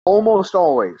Almost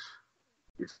always.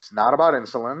 It's not about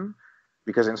insulin,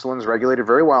 because insulin is regulated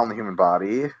very well in the human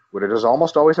body. What it is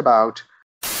almost always about.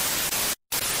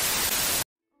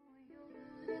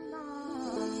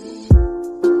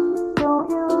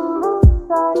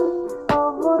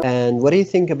 And what do you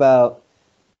think about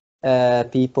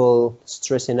people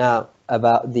stressing out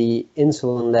about the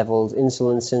insulin levels,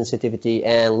 insulin sensitivity,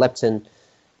 and leptin?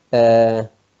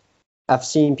 I've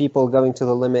seen people going to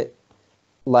the limit,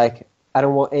 like, I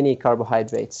don't want any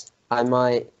carbohydrates. I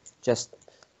might just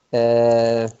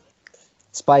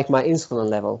spike my insulin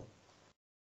level.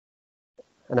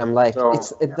 And I'm like,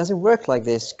 it doesn't work like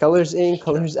this. Colors in,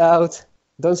 colors out.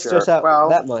 Don't stress out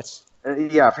that much.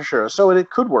 Yeah, for sure. So it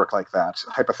could work like that.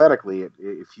 Hypothetically,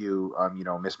 if you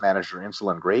mismanage your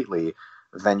insulin greatly,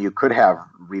 then you could have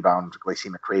rebound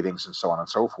glycemic cravings and so on and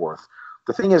so forth.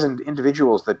 The thing is, in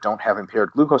individuals that don't have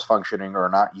impaired glucose functioning or are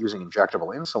not using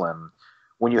injectable insulin,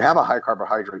 when you have a high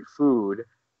carbohydrate food,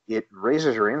 it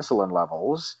raises your insulin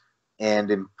levels, and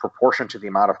in proportion to the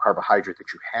amount of carbohydrate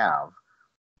that you have,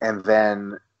 and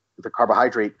then the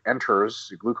carbohydrate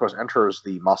glucose enters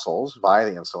the muscles via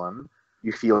the insulin.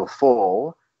 You feel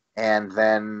full, and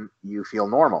then you feel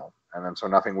normal, and then so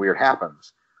nothing weird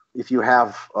happens. If you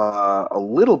have a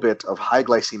little bit of high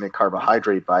glycemic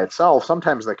carbohydrate by itself,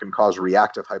 sometimes that can cause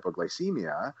reactive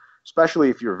hypoglycemia, especially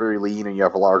if you're very lean and you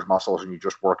have large muscles and you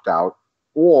just worked out,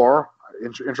 or,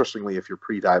 interestingly, if you're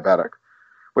pre-diabetic.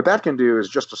 What that can do is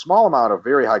just a small amount of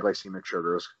very high glycemic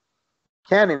sugars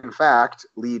can, in fact,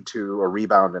 lead to a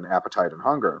rebound in appetite and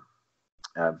hunger.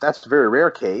 That's a very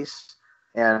rare case.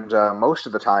 And most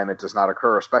of the time it does not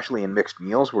occur, especially in mixed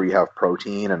meals where you have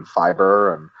protein and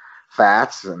fiber and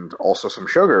fats and also some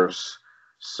sugars.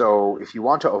 So if you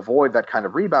want to avoid that kind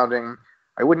of rebounding,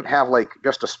 I wouldn't have like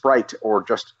just a Sprite or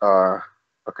just a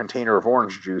container of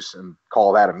orange juice and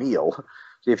call that a meal.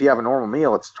 So if you have a normal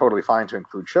meal, it's totally fine to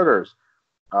include sugars.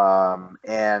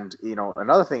 And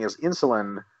another thing is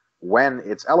insulin, when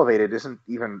it's elevated, isn't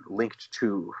even linked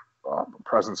to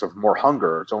presence of more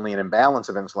hunger. It's only an imbalance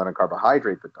of insulin and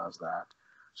carbohydrate that does that.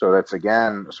 So that's,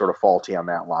 again, sort of faulty on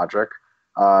that logic.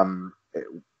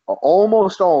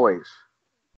 Almost always,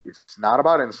 it's not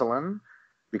about insulin,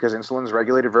 because insulin is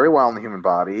regulated very well in the human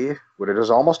body. What it is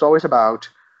almost always about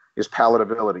is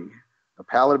palatability, the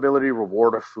palatability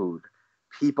reward of food.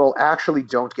 People actually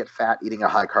don't get fat eating a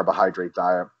high carbohydrate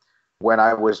diet. When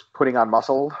I was putting on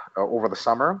muscle over the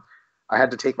summer, I had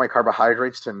to take my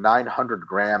carbohydrates to 900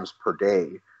 grams per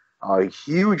day. A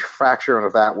huge fraction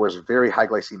of that was very high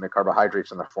glycemic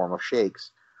carbohydrates in the form of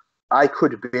shakes. I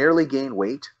could barely gain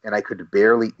weight, and I could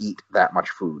barely eat that much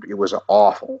food. It was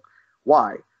awful.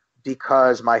 Why?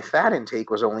 Because my fat intake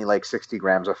was only like 60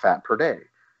 grams of fat per day.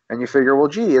 And you figure, well,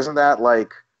 gee, isn't that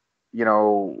like,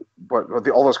 all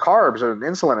those carbs and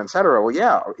insulin, et cetera? Well,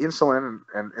 yeah, insulin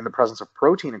and in the presence of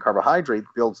protein and carbohydrate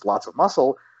builds lots of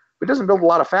muscle. It doesn't build a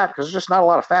lot of fat because there's just not a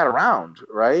lot of fat around,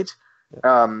 right?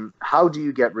 How do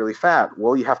you get really fat?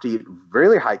 Well, you have to eat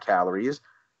really high calories,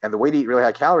 and the way to eat really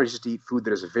high calories is to eat food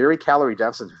that is very calorie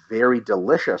dense and very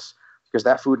delicious, because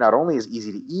that food not only is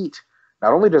easy to eat,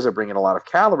 not only does it bring in a lot of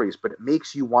calories, but it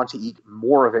makes you want to eat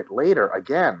more of it later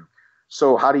again.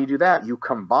 So how do you do that? You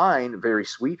combine very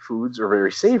sweet foods or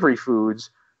very savory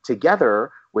foods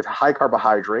together with high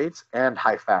carbohydrates and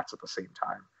high fats at the same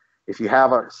time. If you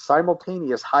have a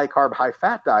simultaneous high carb, high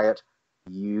fat diet,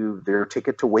 their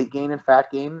ticket to weight gain and fat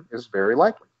gain is very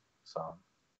likely. So,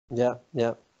 yeah,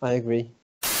 I agree.